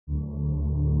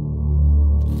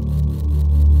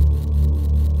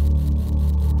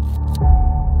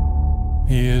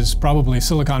He is probably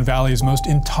Silicon Valley's most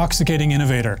intoxicating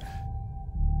innovator.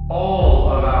 All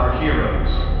of our heroes,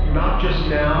 not just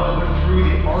now, but through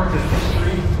the arc of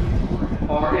history,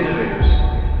 are innovators,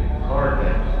 aren't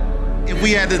they? If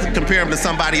we had to compare him to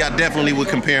somebody, I definitely would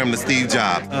compare him to Steve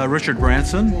Jobs. Richard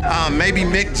Branson. Maybe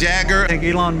Mick Jagger. I think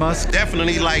Elon Musk.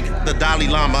 Definitely like the Dalai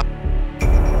Lama.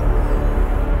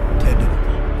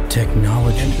 TEDD.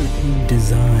 Technology.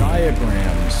 Design.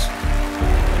 Diagrams.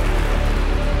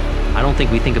 I don't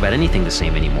think we think about anything the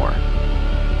same anymore.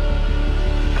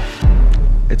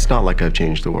 It's not like I've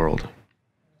changed the world.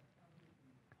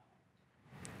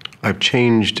 I've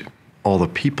changed all the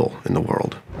people in the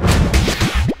world.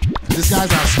 This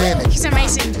guy's outstanding. He's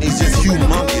amazing. He's just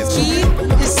humongous. He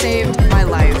has saved my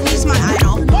life. He's my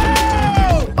idol.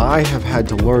 I have had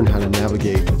to learn how to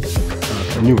navigate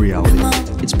a new reality.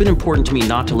 It's been important to me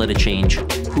not to let it change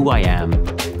who I am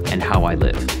and how I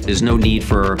live. There's no need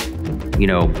for,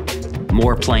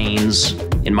 more planes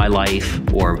in my life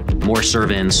or more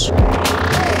servants.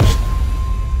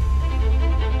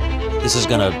 This is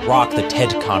gonna rock the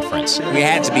TED conference. We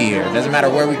had to be here. Doesn't matter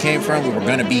where we came from, we were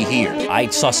gonna be here. I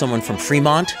saw someone from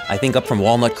Fremont, I think up from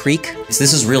Walnut Creek.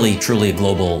 This is really, truly a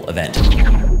global event.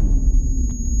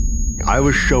 I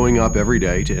was showing up every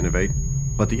day to innovate,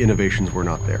 but the innovations were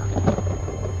not there.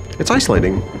 It's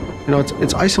isolating.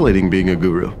 It's isolating being a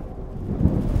guru.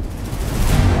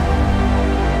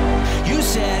 You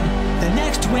said the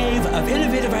next wave of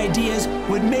innovative ideas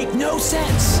would make no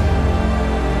sense.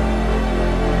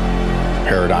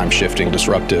 Paradigm-shifting,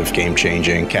 disruptive,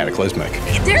 game-changing, cataclysmic.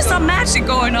 There's some magic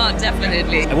going on,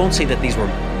 definitely. I won't say that these were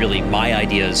really my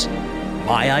ideas,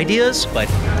 but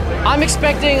I'm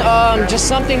expecting just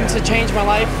something to change my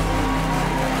life.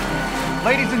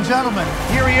 Ladies and gentlemen,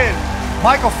 here he is,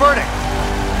 Michael Fertik.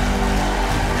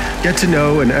 Get to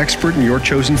know an expert in your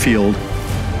chosen field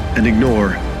and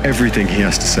ignore everything he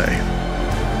has to say.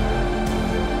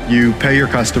 You pay your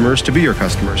customers to be your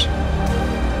customers.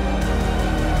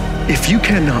 If you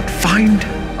cannot find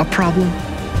a problem,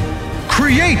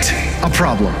 create a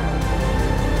problem.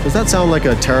 Does that sound like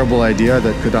a terrible idea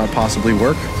that could not possibly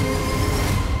work?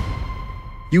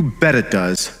 You bet it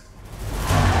does.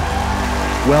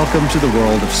 Welcome to the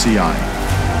world of CI.